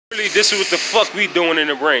Really, this is what the fuck we doing in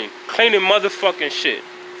the rain. Cleaning motherfucking shit.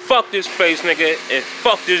 Fuck this place, nigga, and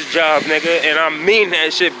fuck this job, nigga, and I mean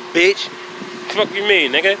that shit, bitch. Fuck you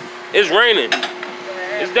mean, nigga? It's raining.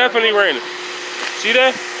 It's definitely raining. See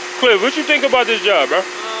that? Cliff, what you think about this job, bro? You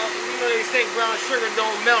know they say brown sugar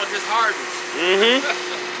don't melt, just hardens.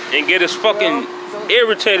 And get us fucking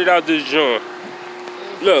irritated out this joint.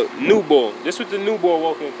 Look, new boy. This what the new boy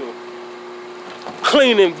walk into.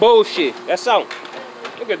 Cleaning bullshit. That's out.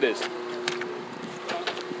 Look at this.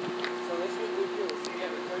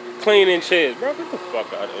 Cleaning chairs. Bro, get the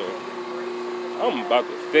fuck out of here. I'm about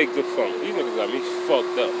to fake the funk. These niggas got me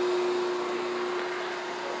fucked up.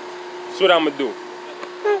 That's what I'ma do.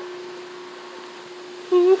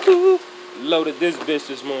 Loaded this bitch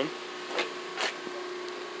this morning.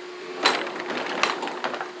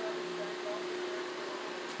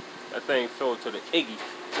 That thing fell to the Iggy.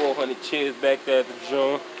 400 chairs back there at the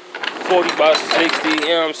joint. 40 by 60, you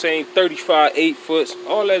know what I'm saying? 35 8-foots.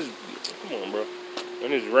 All that's, come on, bro.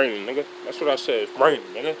 And it's raining, nigga. That's what I said. It's raining,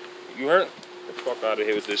 nigga. You heard? Get the fuck out of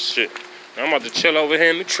here with this shit. Now I'm about to chill over here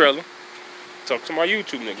in the trailer. Talk to my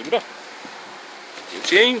YouTube niggas. What up? You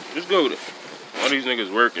team? Just go there. All these niggas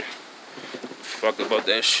working. Fuck about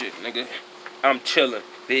that shit, nigga. I'm chilling,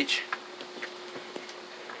 bitch.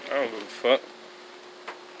 I don't give a fuck.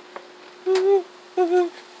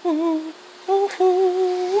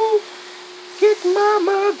 Get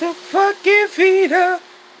my motherfucking feet up.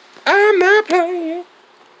 I'm not playing.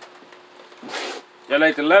 Y'all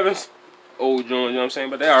like the 11s? Old joints, you know what I'm saying?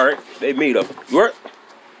 But they alright. They meet up. You work?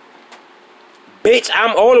 Bitch,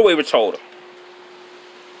 I'm all the way retarded.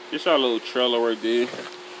 This our little trailer right there.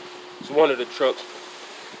 It's one of the trucks.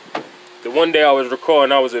 The one day I was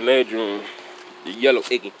recording, I was in that room. The yellow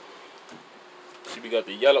Iggy. See, we got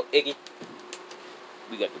the yellow Iggy.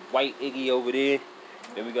 We got the white Iggy over there.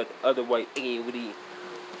 Then we got the other white Iggy over there.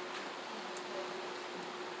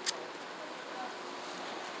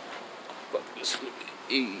 Fuck this nigga.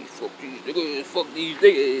 Hey, fuck these niggas. Fuck these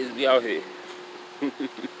niggas. We out here.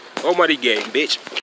 Almighty gang, bitch.